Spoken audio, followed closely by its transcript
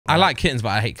I like kittens, but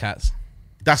I hate cats.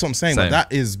 That's what I'm saying. Same. Like,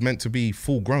 that is meant to be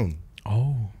full grown.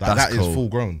 Oh, Like, That's that cool. is full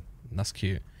grown. that's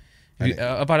cute. By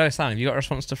the way, Sam, have you got a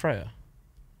response to Freya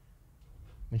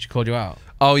when she called you out?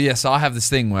 Oh yeah, so I have this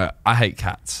thing where I hate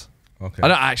cats. Okay. I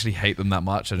don't actually hate them that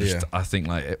much. I think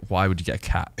like, why would you get a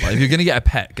cat? Like, if you're gonna get a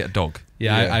pet, get a dog.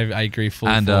 Yeah. I agree. Full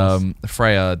force.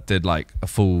 Freya did like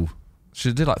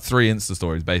she did like 3 Insta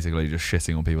stories basically just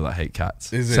shitting on people that hate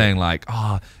cats. Is it? Saying like,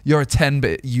 you're a 10,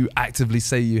 but you actively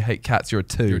say you hate cats, you're a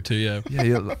 2. You're a 2, yeah. Yeah,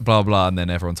 you're blah, blah. And then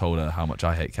everyone told her how much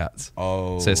I hate cats.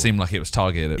 Oh. So it seemed like it was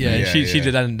targeted at Yeah, me. and she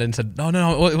did that and then said, no,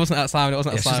 it wasn't that Simon, it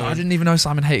wasn't that She's like, Simon. I didn't even know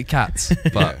Simon hated cats.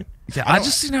 But yeah, I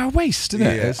just, a waste, isn't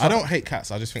it? Yeah, I don't hate cats.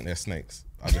 I just think they're snakes.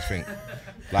 I just think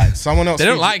like someone else. They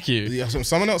don't like you. Yeah,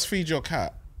 someone else feeds your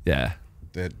cat. Yeah.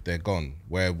 They're gone.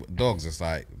 Where dogs, it's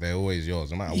like they're always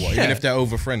yours, no matter what. Yeah. Even if they're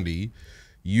over friendly,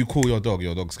 you call your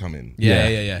dog's coming.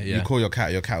 Yeah. You call your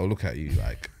cat will look at you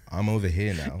like, I'm over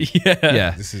here now.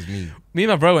 Yeah. This is me. Me and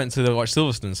my bro went to watch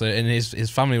Silverstone, so and his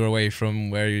family were away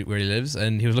from where he lives,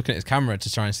 and he was looking at his camera to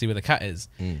try and see where the cat is.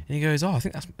 And he goes, I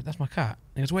think that's my cat.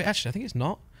 And he goes, wait, actually, I think it's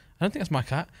not. I don't think that's my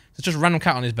cat. It's just a random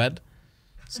cat on his bed.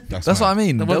 That's what I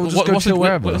mean. What's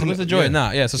the joy in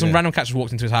that? Yeah, so some random cat just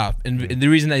walked into his house, and the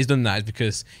reason that he's done that is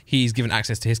because he's given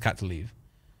access to his cat to leave.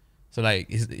 So like,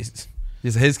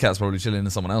 His cat's probably chilling in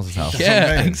someone else's house.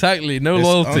 yeah, exactly. No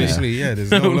loyalty. Honestly, yeah, there's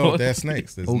no loyalty. They're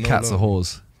snakes. There's All no cats loyalty. are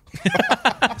whores.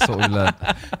 That's what we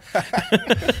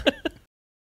learned.